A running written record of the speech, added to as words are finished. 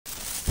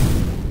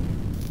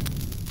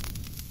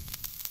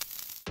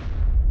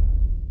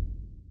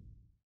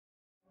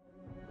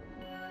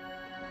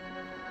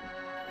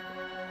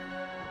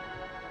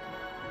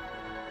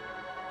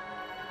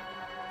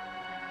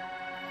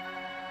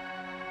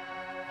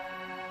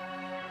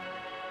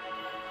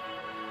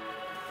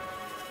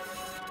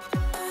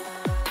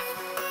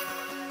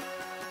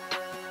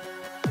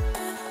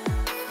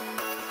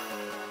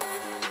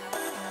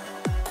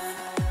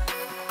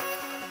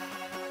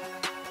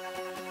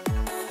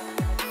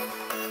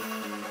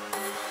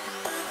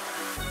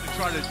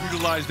try to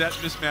utilize that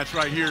mismatch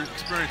right here,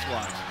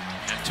 experience-wise.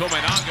 And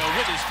Tominaga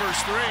with his first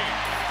three.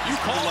 You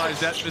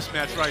utilize that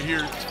mismatch right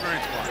here,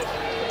 experience-wise.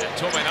 And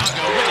Tominaga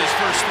with his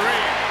first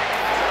three.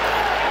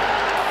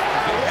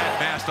 They had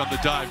Mast on the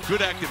dive.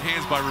 Good active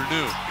hands by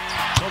Renew.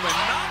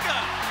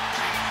 Tominaga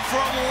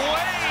from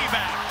way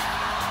back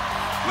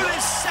with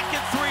his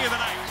second three of the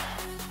night.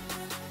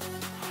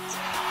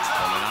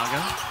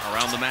 Tominaga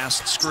around the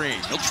Mast screen.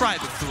 He'll try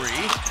the three,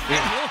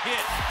 and he'll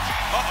hit.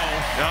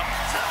 Uh-oh. Yep.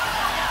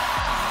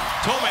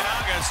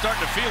 Tominaga is starting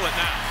to feel it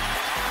now.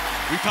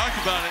 We talked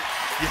about it.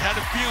 You had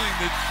a feeling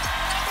that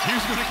he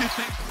was going to get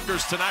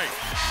things tonight.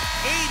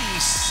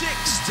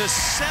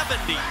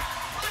 86-70.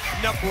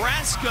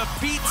 Nebraska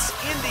beats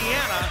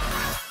Indiana.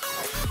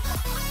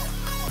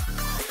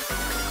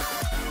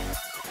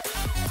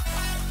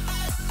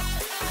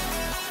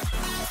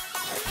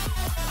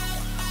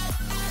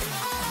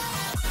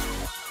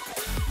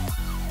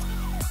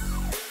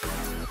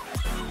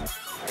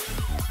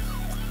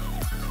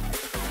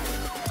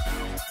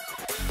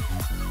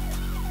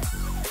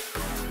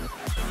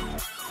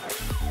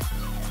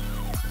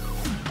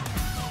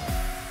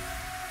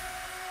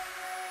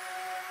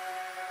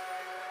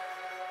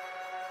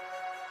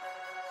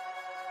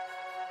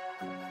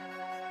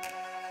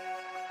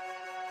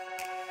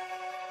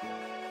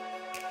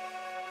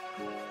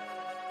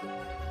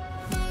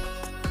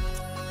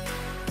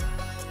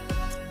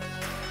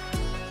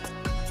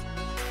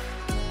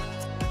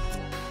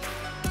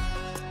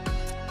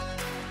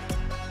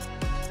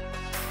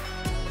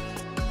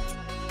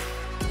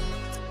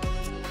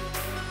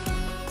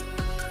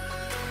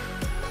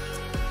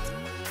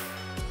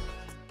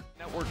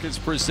 Is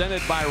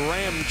presented by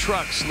Ram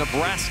Trucks.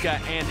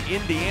 Nebraska and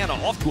Indiana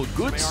off to a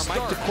good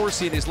start. Mike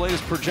DeCourcy in his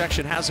latest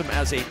projection has him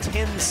as a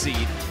 10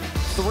 seed.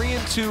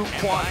 3-2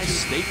 quad.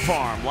 State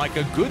Farm, like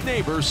a good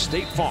neighbor,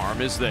 State Farm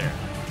is there.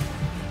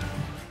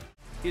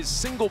 His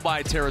single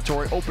bye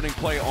territory opening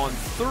play on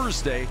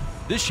Thursday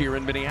this year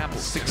in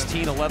Minneapolis.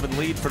 16-11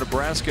 lead for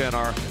Nebraska, and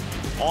our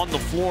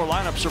on-the-floor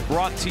lineups are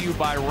brought to you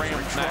by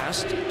Ram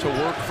Mast to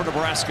work for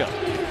Nebraska.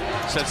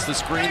 Sets the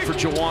screen for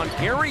Juwan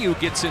Gary, who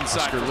gets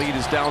inside. Her lead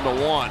is down to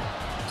 1.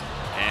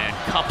 And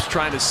Cups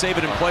trying to save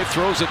it in play,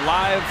 throws it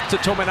live to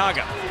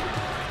Tominaga.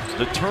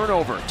 The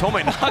turnover.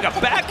 Tominaga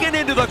backing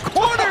into the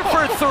corner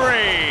for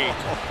three.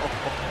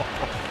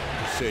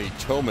 Say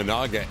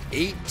Tominaga,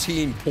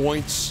 18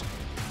 points.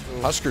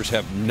 Huskers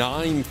have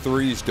 9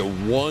 threes to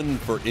 1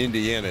 for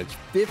Indiana. It's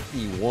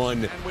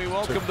 51. And we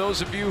welcome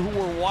those of you who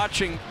were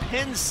watching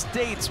Penn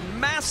State's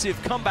massive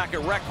comeback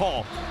at Rec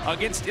Hall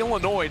against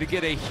Illinois to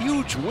get a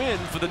huge win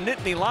for the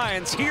Nittany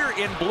Lions here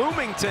in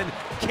Bloomington.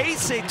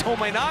 Keisei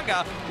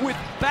Tominaga with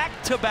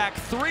back-to-back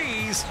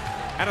threes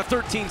and a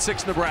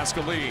 13-6 Nebraska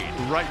lead.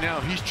 Right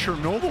now, he's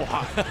Chernobyl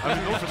high. I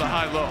mean, go for the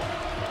high-low.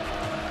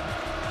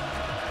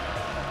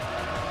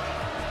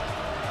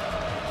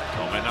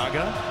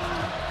 Tominaga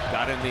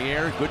got in the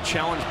air, good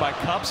challenge by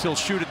Cups. He'll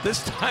shoot it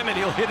this time and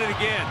he'll hit it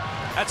again.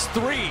 That's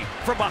 3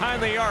 from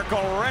behind the arc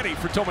already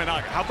for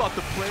Tominaga. How about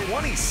the play?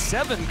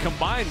 27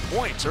 combined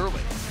points early.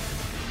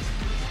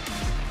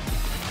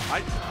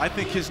 I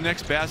think his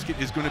next basket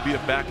is going to be a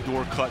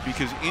backdoor cut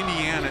because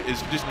Indiana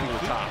is just on the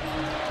top.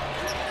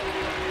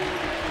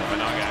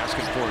 Tominaga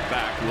asking for it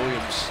back.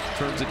 Williams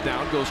turns it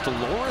down, goes to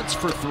Lawrence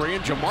for 3,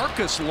 and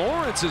Jamarcus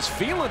Lawrence is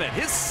feeling it.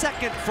 His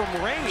second from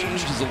range.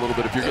 Changes a little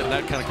bit if you're getting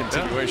that kind of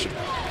continuation.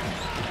 Yeah.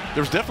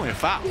 There's definitely a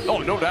foul. Oh,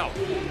 no doubt.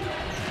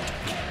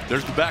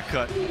 There's the back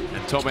cut.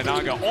 And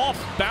Tominaga off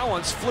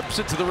balance, flips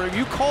it to the rim.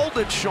 You called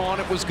it, Sean.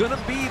 It was going to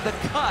be the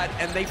cut,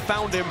 and they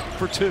found him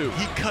for 2.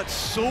 He cuts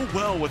so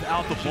well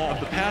without the ball.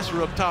 The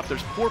passer up top,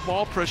 there's poor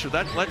ball pressure.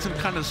 That lets him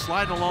kind of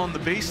slide along the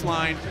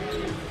baseline.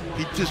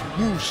 He just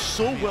moves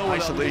so well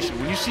in isolation.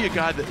 When you see a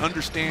guy that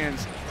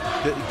understands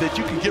that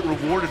you can get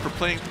rewarded for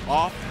playing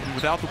off and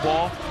without the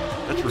ball,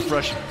 that's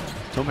refreshing.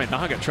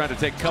 Tominaga trying to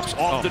take Cups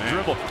off the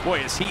dribble. Boy,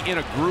 is he in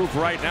a groove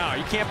right now.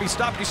 He can't be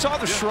stopped. You saw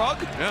the shrug?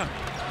 Yeah.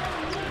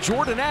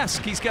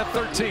 Jordan-esque. He's got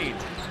 13.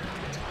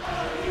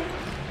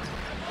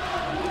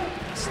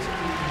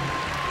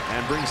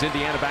 And brings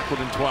Indiana back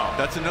within 12.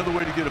 That's another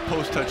way to get a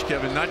post touch,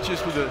 Kevin. Not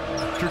just with a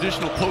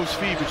traditional post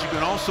feed, but you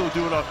can also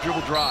do it off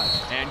dribble drive.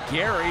 And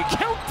Gary,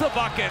 count the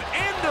bucket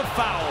and a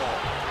foul.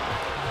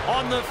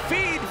 On the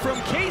feed from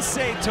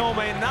Keisei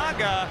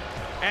Tominaga.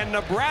 And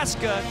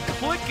Nebraska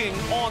clicking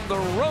on the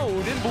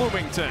road in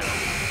Bloomington.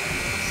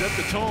 Set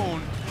the tone.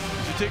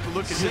 You take a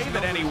look at his save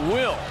it, and he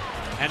will.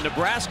 And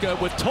Nebraska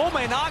with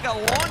Tominaga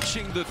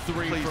launching the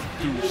 3.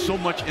 Do so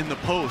much in the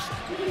post.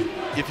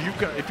 If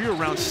you're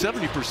around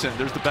 70%,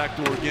 there's the back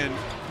door again.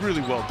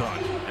 Really well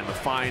done. And the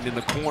find in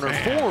the corner.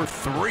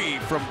 4-3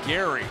 from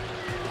Gary.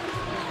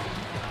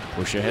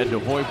 Push ahead to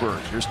Hoiberg.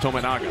 Here's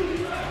Tominaga.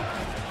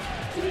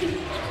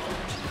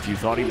 If you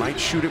thought he might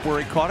shoot it where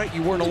he caught it,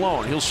 you weren't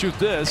alone. He'll shoot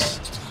this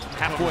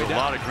halfway down. A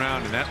lot of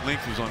ground, and that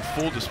length was on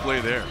full display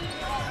there.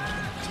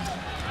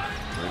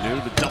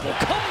 Renew, the double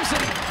comes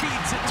and he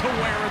feeds it to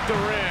Ware at the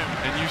rim.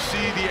 And you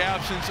see the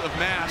absence of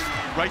Mast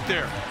right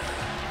there.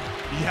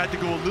 He had to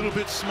go a little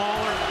bit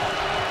smaller.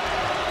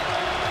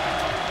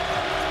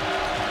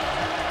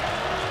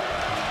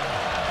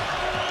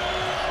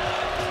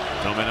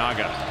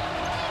 Tominaga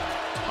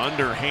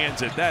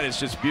underhands it. That is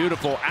just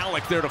beautiful.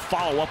 Alec there to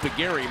follow up the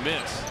Gary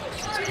miss.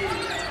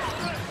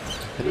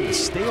 And a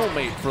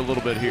stalemate for a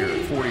little bit here,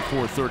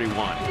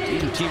 44-31.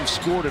 Neither team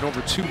scored in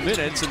over 2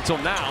 minutes until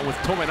now, with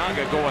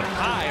Tominaga going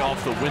high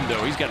off the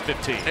window. He's got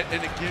 15.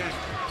 And again,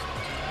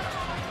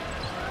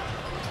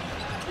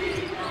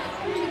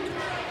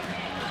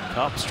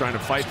 Cups trying to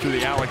fight through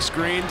the Alec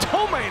screen.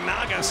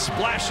 Tominaga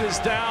splashes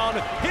down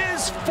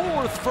his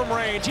 4th from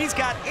range. He's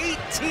got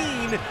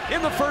 18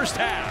 in the first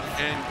half.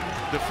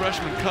 And the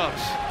freshman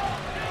Cups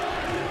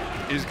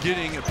is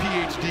getting a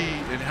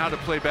PhD in how to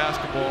play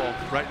basketball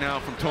right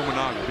now from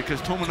Tominaga,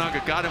 because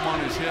Tominaga got him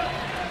on his hip.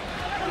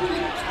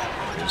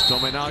 There's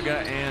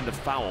Tominaga and a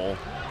foul.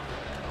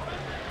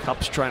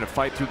 Cups trying to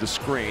fight through the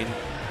screen.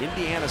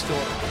 Indiana still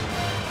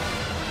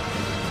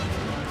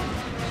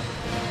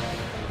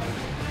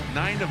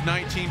 9 of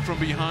 19 from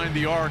behind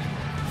the arc.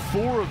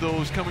 4 of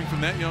those coming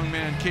from that young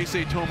man,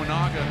 Keisei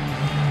Tominaga.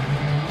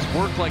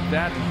 Work like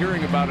that and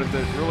hearing about it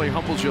that really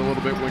humbles you a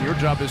little bit when your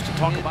job is to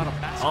talk about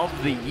a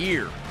of the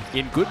year.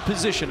 In good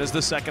position as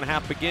the second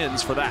half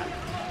begins for that.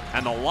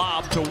 And the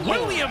lob to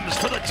Williams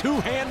for the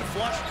 2-hand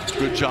flush.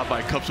 Good job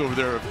by Cups over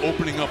there of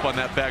opening up on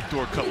that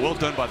backdoor cut. Well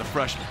done by the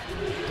freshman.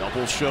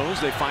 Double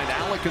shows. They find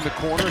Alec in the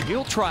corner.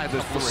 He'll try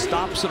the 3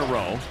 stops in a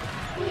row.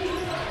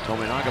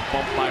 Tominaga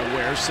bumped by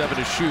Ware. 7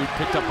 to shoot.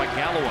 Picked up by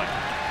Galloway.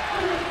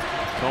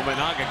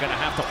 Tominaga going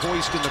to have to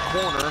hoist in the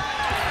corner.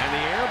 And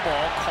the air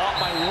ball caught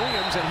by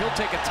Williams, and he'll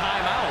take a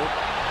timeout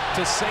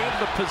to save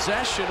the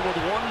possession with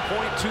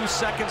 1.2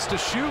 seconds to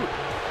shoot.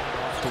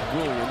 To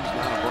Williams,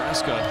 now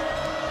Nebraska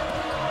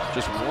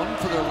just 1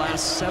 for their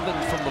last 7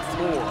 from the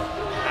floor.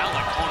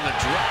 Alec on the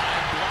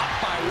drive, blocked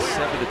by Ware.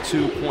 7 to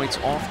 2 points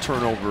off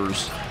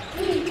turnovers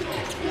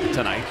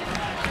tonight.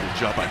 Good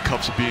job by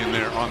Cups being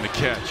there on the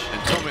catch.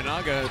 And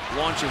Tominaga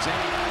launches in.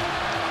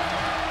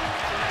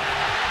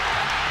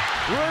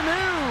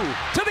 Renew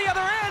to the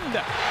other end.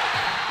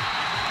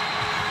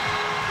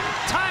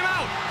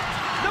 Timeout,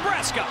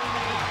 Nebraska.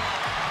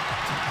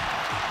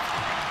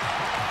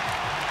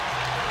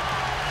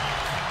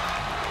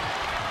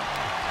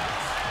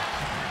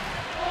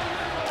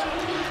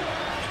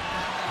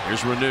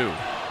 Here's Renew.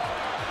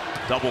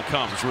 Double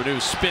comes. Renew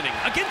spinning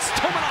against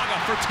Tominaga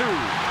for 2.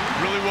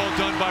 Really well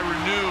done by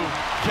Renew,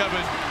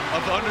 Kevin,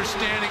 of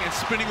understanding and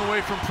spinning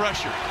away from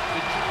pressure.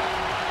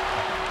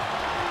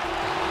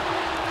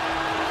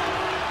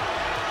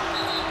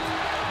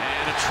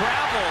 And a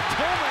travel.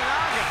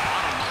 Tominaga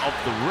bottom of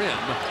the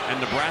rim,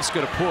 and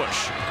Nebraska to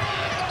push.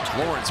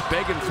 Lawrence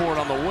begging for it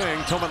on the wing.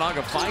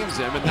 Tominaga finds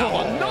him, and now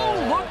a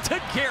no-look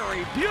to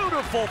Gary.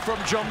 Beautiful from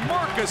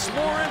Jamarcus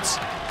Lawrence.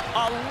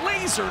 A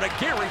laser to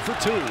Gary for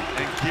 2.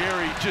 And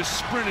Gary just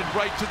sprinted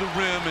right to the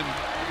rim and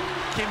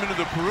came into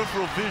the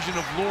peripheral vision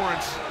of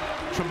Lawrence.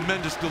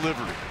 Tremendous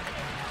delivery.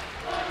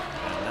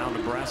 And now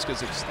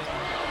Nebraska's extending.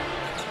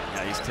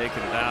 Yeah, he's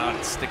taking it out.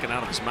 It's sticking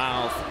out of his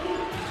mouth.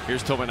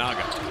 Here's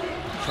Tominaga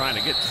trying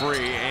to get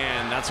free,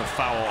 and that's a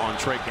foul on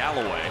Trey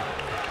Galloway.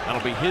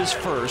 That'll be his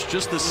first,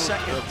 just the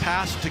second.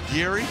 Pass to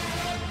Gary.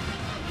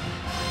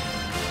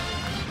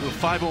 A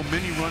 5-0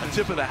 mini run,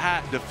 tip of the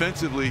hat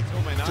defensively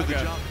to the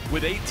jump.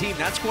 With 18,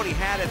 that's what he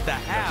had at the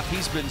half.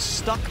 He's been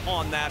stuck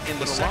on that in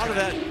the second. A lot of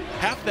that,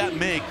 half that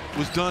make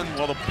was done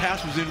while the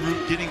pass was en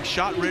route, getting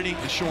shot ready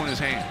and showing his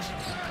hands.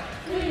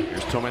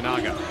 Here's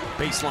Tominaga,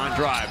 baseline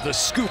drive, the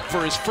scoop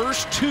for his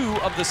first 2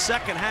 of the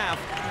second half.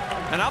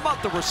 And how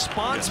about the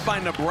response by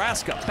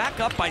Nebraska? Back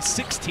up by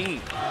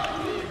 16.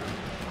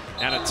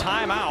 And a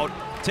timeout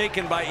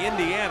taken by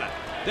Indiana.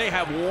 They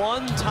have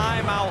 1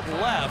 timeout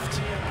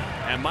left.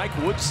 And Mike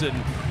Woodson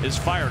is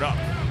fired up.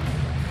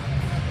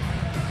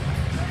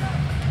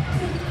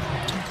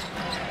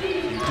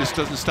 He just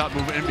doesn't stop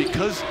moving. And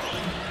because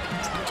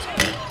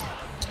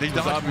they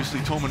dodged obviously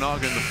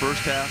Tominaga in the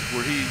first half,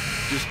 where he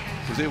just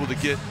was able to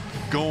get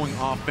going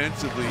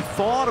offensively. He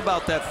thought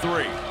about that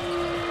 3.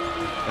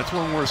 That's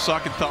one where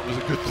Socken thought was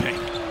a good thing.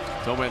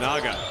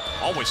 Tominaga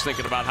always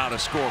thinking about how to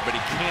score, but he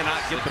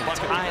cannot get the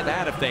bucket. Tie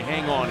that if they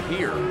hang on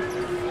here.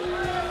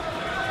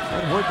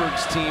 And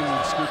Hoiberg's team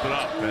scoop it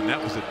up. And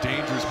that was a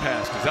dangerous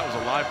pass, because that was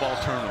a live ball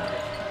turnover.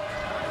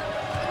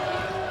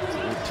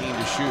 14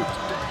 to shoot.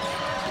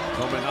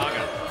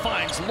 Tominaga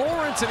finds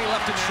Lawrence, and he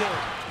left it short.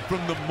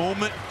 From the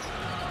moment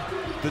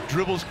the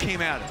dribbles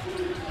came at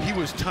him, he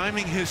was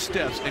timing his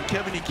steps. And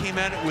Kevin, he came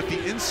at it with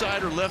the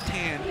inside or left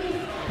hand.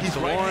 He's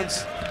right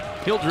Lawrence.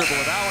 He'll dribble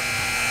it out.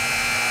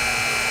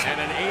 And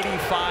an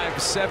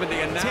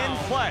 85-70, and 10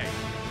 play.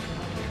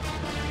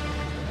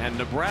 And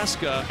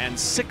Nebraska and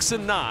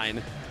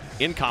 6-9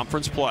 in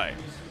conference play.